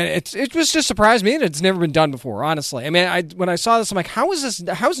time. It was just surprised me that it's never been done before, honestly. I mean, when I saw this, I'm like,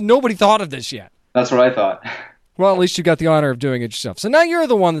 how's nobody thought of this yet? That's what I thought. Well, at least you got the honor of doing it yourself. So now you're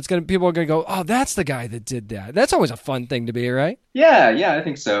the one people are going to go, oh, that's the guy that did that. That's always a fun thing to be, right? Yeah, I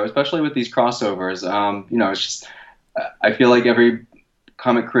think so, especially with these crossovers. It's just, I feel like every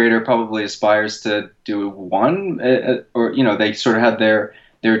comic creator probably aspires to do one, or, they sort of had their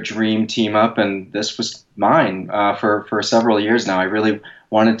dream team up, and this was mine for several years now. I really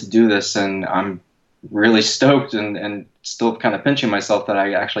wanted to do this, and I'm really stoked and still kind of pinching myself that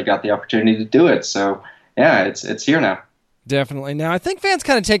I actually got the opportunity to do it. So, yeah, it's here now. Definitely. Now, I think fans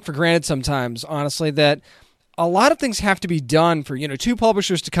kind of take for granted sometimes, honestly, that a lot of things have to be done for, two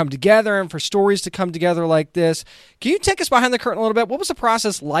publishers to come together and for stories to come together like this. Can you take us behind the curtain a little bit? What was the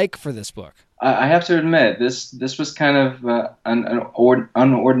process like for this book? I have to admit, this was kind of an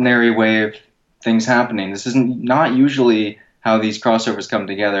unordinary way of things happening. This isn't not usually how these crossovers come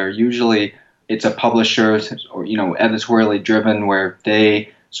together. Usually it's a publisher or, editorially driven where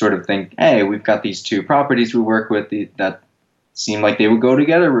they sort of think, hey, we've got these two properties we work with that seem like they would go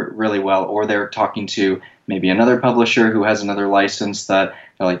together really well. Or they're talking to maybe another publisher who has another license that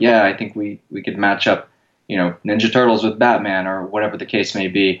they're like, yeah, I think we could match up, Ninja Turtles with Batman or whatever the case may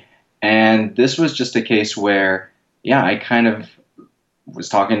be. And this was just a case where, I kind of was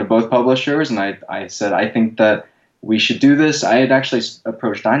talking to both publishers, and I said, I think that we should do this. I had actually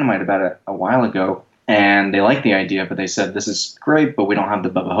approached Dynamite about it a while ago, and they liked the idea, but they said, this is great, but we don't have the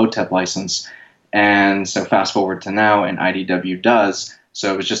Bubba Hotep license. And so fast forward to now, and IDW does.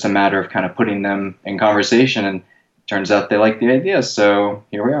 So it was just a matter of kind of putting them in conversation, and it turns out they like the idea, so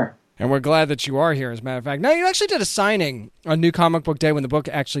here we are. And we're glad that you are here, as a matter of fact. Now, you actually did a signing on New Comic Book Day when the book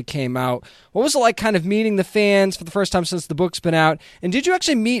actually came out. What was it like kind of meeting the fans for the first time since the book's been out? And did you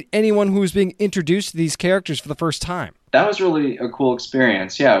actually meet anyone who was being introduced to these characters for the first time? That was really a cool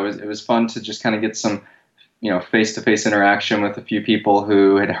experience. Yeah, it was fun to just kind of get some, face-to-face interaction with a few people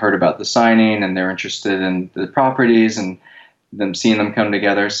who had heard about the signing and they're interested in the properties and seeing them come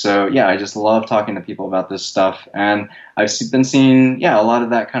together. So, yeah, I just love talking to people about this stuff. And I've been seeing, a lot of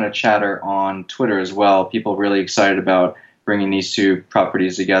that kind of chatter on Twitter as well. People really excited about bringing these two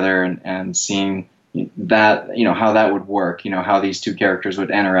properties together and seeing that, how that would work, how these two characters would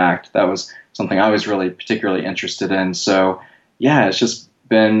interact. That was something I was really particularly interested in. So, yeah, it's just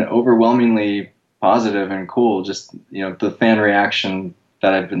been overwhelmingly positive and cool. Just, the fan reaction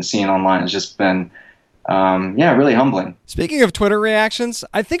that I've been seeing online has just been really humbling. Speaking of Twitter reactions,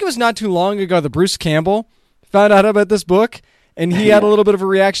 I think it was not too long ago that Bruce Campbell found out about this book, and he had a little bit of a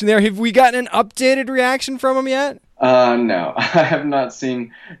reaction there. Have we gotten an updated reaction from him yet? No, I have not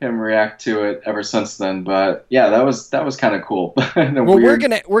seen him react to it ever since then. But yeah, that was kind of cool. Well, we're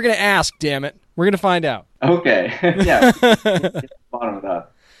gonna ask. Damn it, we're gonna find out. Okay, yeah. Bottom of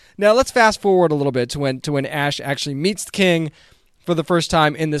that. Now let's fast forward a little bit to when Ash actually meets the King for the first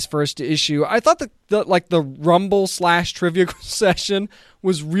time in this first issue. I thought the Rumble / trivia session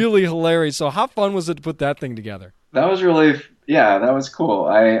was really hilarious. So how fun was it to put that thing together? That was that was cool.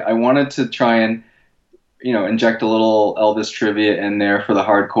 I wanted to try and, inject a little Elvis trivia in there for the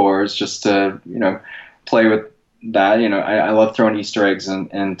hardcores just to, play with that. I love throwing Easter eggs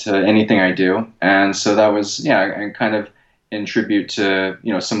into anything I do. And so that was, and kind of in tribute to,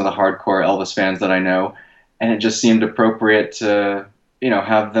 some of the hardcore Elvis fans that I know. And it just seemed appropriate to,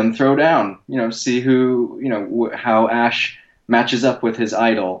 have them throw down, see who, how Ash matches up with his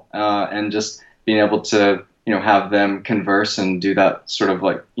idol, and just being able to, have them converse and do that sort of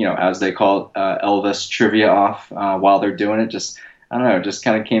like, as they call it, Elvis trivia off while they're doing it. Just, I don't know, just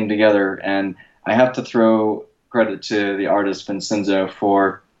kind of came together. And I have to throw credit to the artist Vincenzo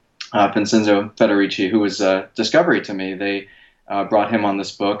for Vincenzo Federici, who was a discovery to me. They brought him on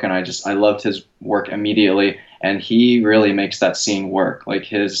this book, and I loved his work immediately. And he really makes that scene work. Like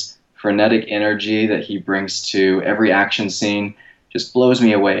his frenetic energy that he brings to every action scene just blows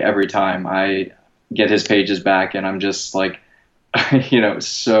me away every time I get his pages back, and I'm just like,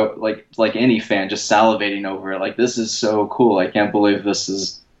 so like any fan, just salivating over it. Like, this is so cool. I can't believe this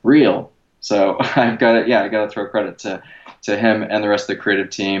is real. So I got to throw credit to him and the rest of the creative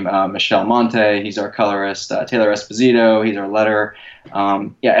team. Michel Monte, he's our colorist. Taylor Esposito, he's our letterer.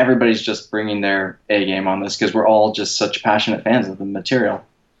 Everybody's just bringing their A game on this because we're all just such passionate fans of the material.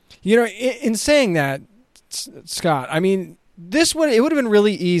 In saying that, Scott, I mean, it would have been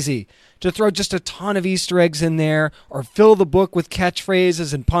really easy to throw just a ton of Easter eggs in there or fill the book with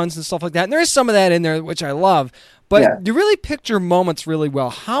catchphrases and puns and stuff like that. And there is some of that in there, which I love. But you really picked your moments really well.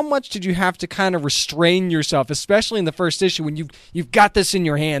 How much did you have to kind of restrain yourself, especially in the first issue when you've got this in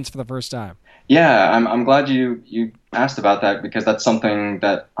your hands for the first time? Yeah, I'm glad you asked about that, because that's something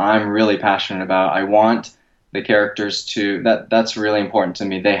that I'm really passionate about. I want the characters that's really important to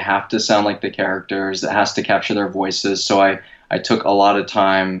me. They have to sound like the characters. It has to capture their voices. So I took a lot of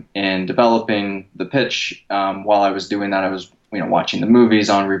time in developing the pitch. While I was doing that, I was watching the movies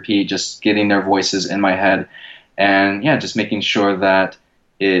on repeat, just getting their voices in my head, and just making sure that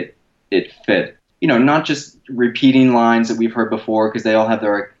it fit. Not just repeating lines that we've heard before, because they all have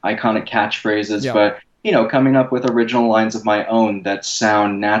their iconic catchphrases, but coming up with original lines of my own that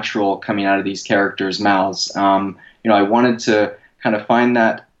sound natural coming out of these characters' mouths. I wanted to kind of find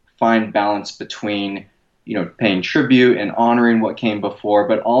that fine balance between paying tribute and honoring what came before,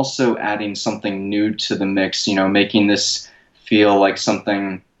 but also adding something new to the mix, making this feel like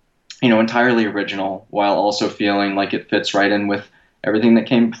something, entirely original, while also feeling like it fits right in with everything that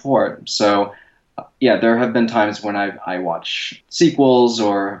came before it. So, there have been times when I watch sequels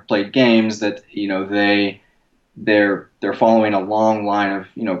or played games that, they're following a long line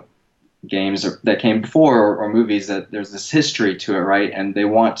of, games that came before or movies that there's this history to it, right? And they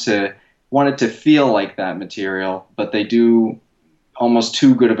want it to feel like that material, but they do almost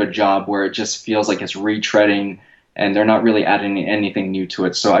too good of a job where it just feels like it's retreading and they're not really adding anything new to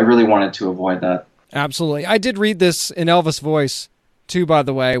it. So I really wanted to avoid that. Absolutely. I did read this in Elvis voice too, by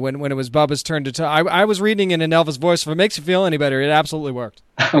the way, when it was Bubba's turn to talk. I was reading it in Elvis voice. If it makes you feel any better, it absolutely worked.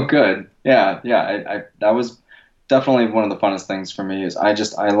 Oh, good. Yeah. That was definitely one of the funnest things for me. Is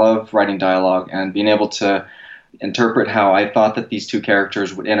I love writing dialogue and being able to interpret how I thought that these two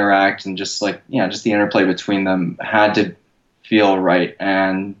characters would interact, and just the interplay between them had to feel right,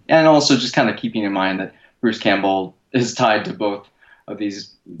 and also just kind of keeping in mind that Bruce Campbell is tied to both of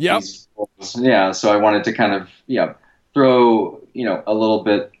these. Yep. These roles. Yeah. So I wanted to kind of throw a little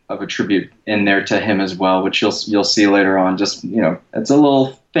bit of a tribute in there to him as well, which you'll see later on. Just it's a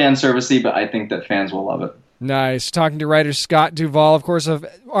little fan servicey, but I think that fans will love it. Nice. Talking to writer Scott Duvall, of course, of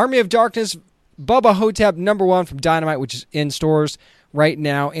Army of Darkness, Bubba Ho-Tep #1 from Dynamite, which is in stores right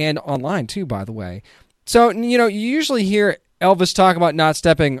now and online too, by the way. So, you usually hear Elvis talk about not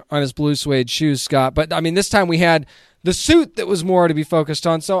stepping on his blue suede shoes, Scott, but I mean, this time we had the suit that was more to be focused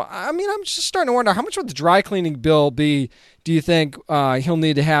on. So, I mean, I'm just starting to wonder, how much would the dry cleaning bill be, do you think he'll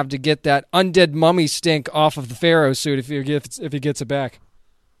need to have to get that undead mummy stink off of the Pharaoh suit if he gets it back?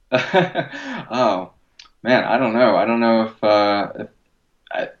 Oh, man, I don't know. I don't know if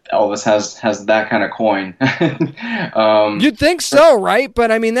Elvis has that kind of coin. You'd think so, right?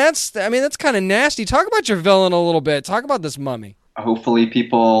 But I mean, that's kind of nasty. Talk about your villain a little bit. Talk about this mummy. Hopefully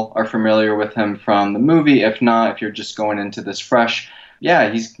people are familiar with him from the movie. If not, if you're just going into this fresh,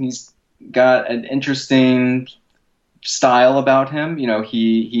 he's got an interesting style about him.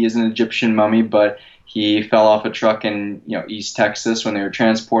 He is an Egyptian mummy, but he fell off a truck in East Texas when they were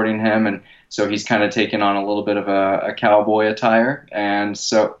transporting him, and so he's kind of taken on a little bit of a cowboy attire. And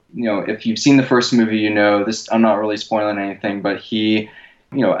so, if you've seen the first movie, this. I'm not really spoiling anything, but he,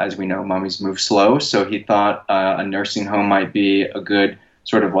 as we know, mummies move slow. So he thought a nursing home might be a good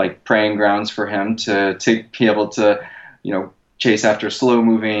sort of like praying grounds for him to be able to, chase after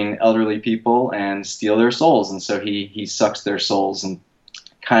slow-moving elderly people and steal their souls. And so he sucks their souls, and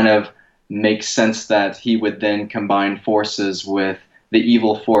kind of makes sense that he would then combine forces with the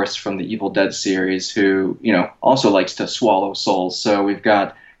evil force from the Evil Dead series, who, also likes to swallow souls. So we've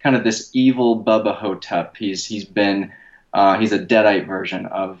got kind of this evil Bubba Ho-Tep. He's a Deadite version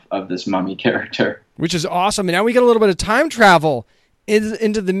of this mummy character. Which is awesome. And now we get a little bit of time travel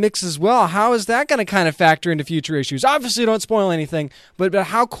into the mix as well. How is that going to kind of factor into future issues? Obviously, don't spoil anything, but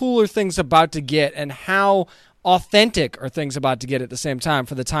how cool are things about to get, and how authentic are things about to get at the same time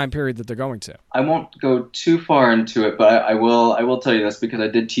for the time period that they're going to? I won't go too far into it, but I will tell you this because I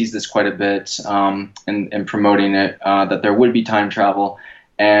did tease this quite a bit in promoting it, that there would be time travel.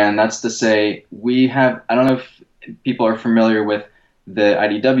 And that's to say, I don't know if people are familiar with the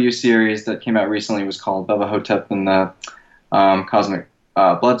IDW series that came out recently. It was called Bubba Hotep and the Cosmic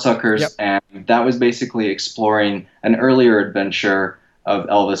Bloodsuckers. Yep. And that was basically exploring an earlier adventure of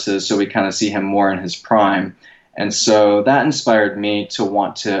Elvis's, so we kind of see him more in his prime. And so that inspired me to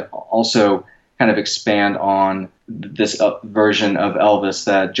want to also kind of expand on this version of Elvis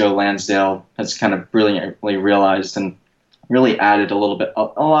that Joe Lansdale has kind of brilliantly realized and really added a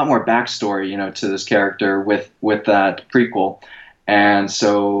lot more backstory, to this character with that prequel. And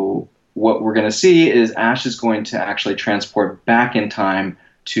so what we're going to see is Ash is going to actually transport back in time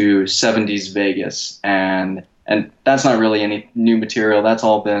to 70s Vegas. And that's not really any new material. That's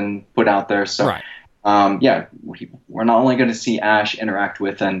all been put out there. So, right. We're not only going to see Ash interact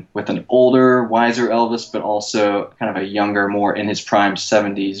with an older, wiser Elvis, but also kind of a younger, more in his prime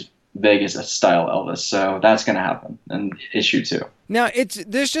 70s Vegas style Elvis. So that's going to happen in issue 2. Now,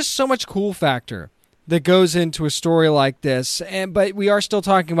 there's just so much cool factor that goes into a story like this, but we are still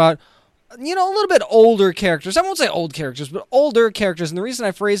talking about a little bit older characters. I won't say old characters, but older characters. And the reason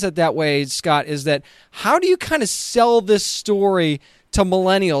I phrase it that way, Scott, is that how do you kind of sell this story to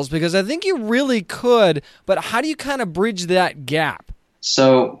millennials? Because I think you really could, but how do you kind of bridge that gap?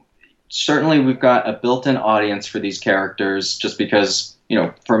 So certainly we've got a built-in audience for these characters just because,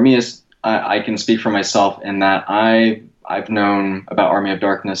 for me, I can speak for myself in that I've known about Army of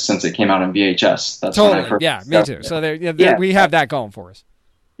Darkness since it came out on VHS. That's totally. when I first me too. So we have that going for us.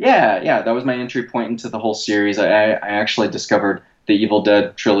 Yeah, that was my entry point into the whole series. I actually discovered the Evil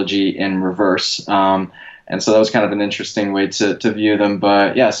Dead trilogy in reverse, and so that was kind of an interesting way to view them.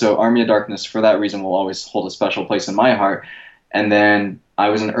 But yeah, so Army of Darkness, for that reason, will always hold a special place in my heart. And then I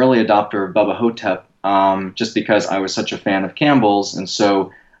was an early adopter of Bubba Hotep, just because I was such a fan of Campbell's, and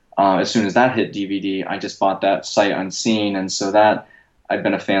so as soon as that hit DVD, I just bought that sight unseen, and so that I've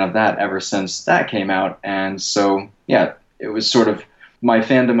been a fan of that ever since that came out. And so yeah, it was sort of my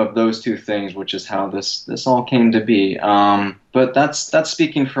fandom of those two things, which is how this all came to be. But that's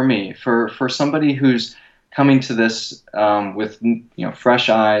speaking for me. For somebody who's coming to this with fresh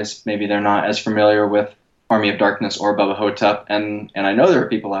eyes, maybe they're not as familiar with Army of Darkness or Bubba Hotep, and I know there are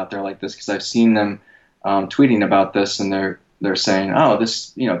people out there like this because I've seen them tweeting about this, and they're saying, "Oh,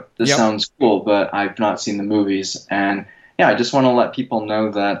 this Yep. sounds cool," but I've not seen the movies. And yeah, I just want to let people know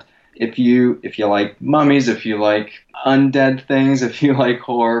that if you like mummies, if you like undead things, if you like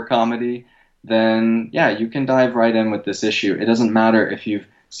horror comedy, then yeah, you can dive right in with this issue. It doesn't matter if you've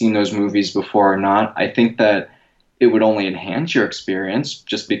seen those movies before or not. I think that it would only enhance your experience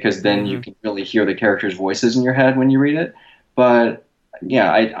just because then you can really hear the characters' voices in your head when you read it. But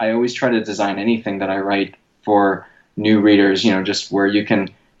yeah, I always try to design anything that I write for new readers, just where you can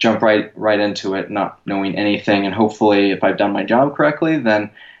jump right into it, not knowing anything. And hopefully if I've done my job correctly,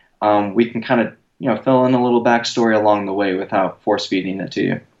 then we can kind of, fill in a little backstory along the way without force feeding it to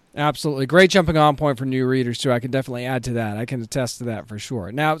you. Absolutely. Great jumping on point for new readers, too. I can definitely add to that. I can attest to that for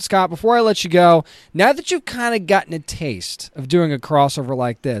sure. Now, Scott, before I let you go, now that you've kind of gotten a taste of doing a crossover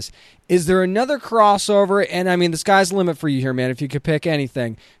like this, is there another crossover? And I mean, the sky's the limit for you here, man, if you could pick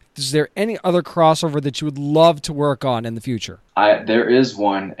anything. Is there any other crossover that you would love to work on in the future? There is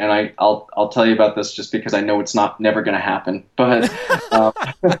one, and I'll tell you about this just because I know it's never going to happen. But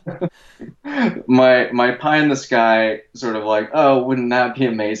my pie in the sky sort of like, oh, wouldn't that be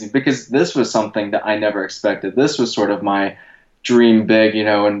amazing? Because this was something that I never expected. This was sort of my dream big,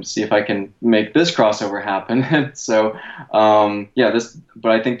 and see if I can make this crossover happen. So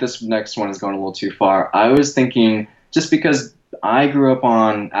but I think this next one is going a little too far. I was thinking, just because I grew up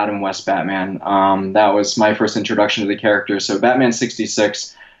on Adam West Batman. That was my first introduction to the character. So Batman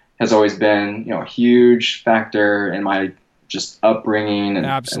 66 has always been, a huge factor in my just upbringing.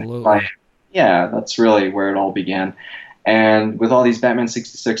 Absolutely. That's really where it all began. And with all these Batman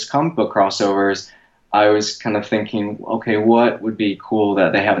 66 comic book crossovers, I was kind of thinking, okay, what would be cool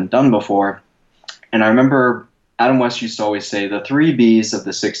that they haven't done before? And I remember Adam West used to always say the 3 Bs of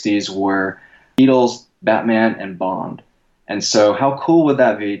the 60s were Beatles, Batman, and Bond. And so how cool would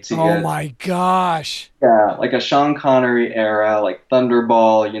that be to get... Oh, my gosh. Yeah, like a Sean Connery era, like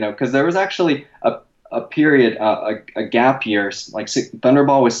Thunderball, because there was actually a period, a gap year. Like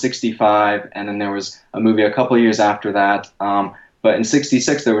Thunderball was 65, and then there was a movie a couple of years after that. But in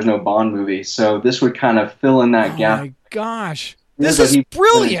 66, there was no Bond movie. So this would kind of fill in that gap. Oh, my gosh. This is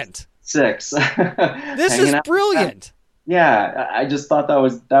brilliant. This is brilliant. Yeah, I just thought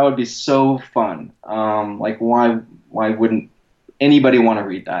that would be so fun. Like why wouldn't anybody want to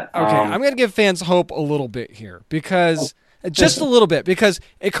read that? Okay, I'm going to give fans hope a little bit here because just a little bit because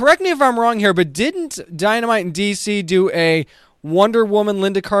correct me if I'm wrong here, but didn't Dynamite and DC do a Wonder Woman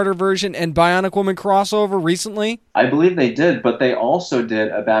Linda Carter version and Bionic Woman crossover recently? I believe they did, but they also did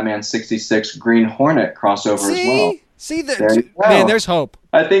a Batman 66 Green Hornet crossover as well. See, man, there's hope.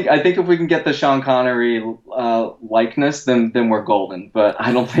 I think if we can get the Sean Connery likeness, then we're golden. But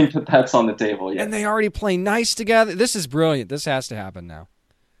I don't think that's on the table yet. And they already play nice together. This is brilliant. This has to happen now.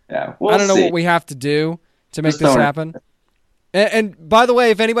 Yeah, I don't know what we have to do to make this happen. And by the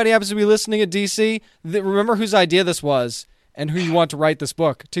way, if anybody happens to be listening at DC, remember whose idea this was and who you want to write this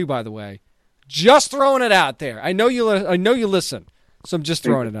book too. By the way, just throwing it out there. I know you listen, so I'm just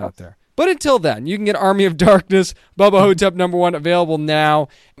throwing it out there. But until then, you can get Army of Darkness, Bubba Hotep #1, available now.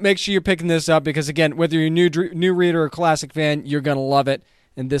 Make sure you're picking this up because, again, whether you're a new reader or a classic fan, you're going to love it.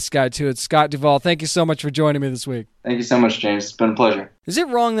 And this guy, too. It's Scott Duvall. Thank you so much for joining me this week. Thank you so much, James. It's been a pleasure. Is it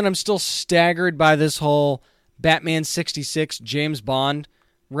wrong that I'm still staggered by this whole Batman 66 James Bond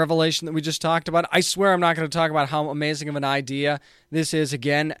revelation that we just talked about? I swear I'm not going to talk about how amazing of an idea this is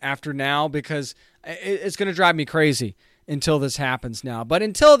again after now because it's going to drive me crazy until this happens now. But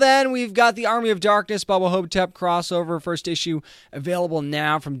until then, we've got the Army of Darkness Bubba Hotep crossover first issue available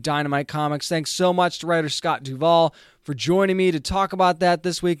now from Dynamite Comics. Thanks so much to writer Scott Duvall for joining me to talk about that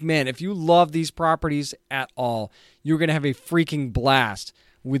this week. Man, if you love these properties at all, you're going to have a freaking blast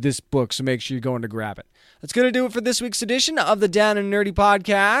with this book, so make sure you're going to grab it. That's going to do it for this week's edition of the Down and Nerdy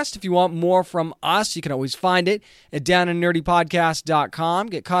Podcast. If you want more from us, you can always find it at downandnerdypodcast.com.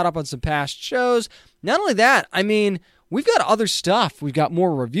 Get caught up on some past shows. Not only that, we've got other stuff. We've got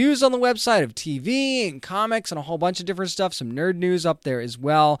more reviews on the website of TV and comics and a whole bunch of different stuff. Some nerd news up there as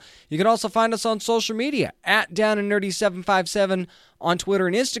well. You can also find us on social media at DownandNerdy757 on Twitter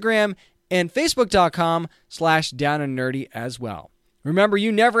and Instagram and Facebook.com/DownandNerdy as well. Remember,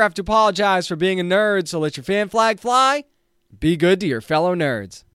 you never have to apologize for being a nerd, so let your fan flag fly. Be good to your fellow nerds.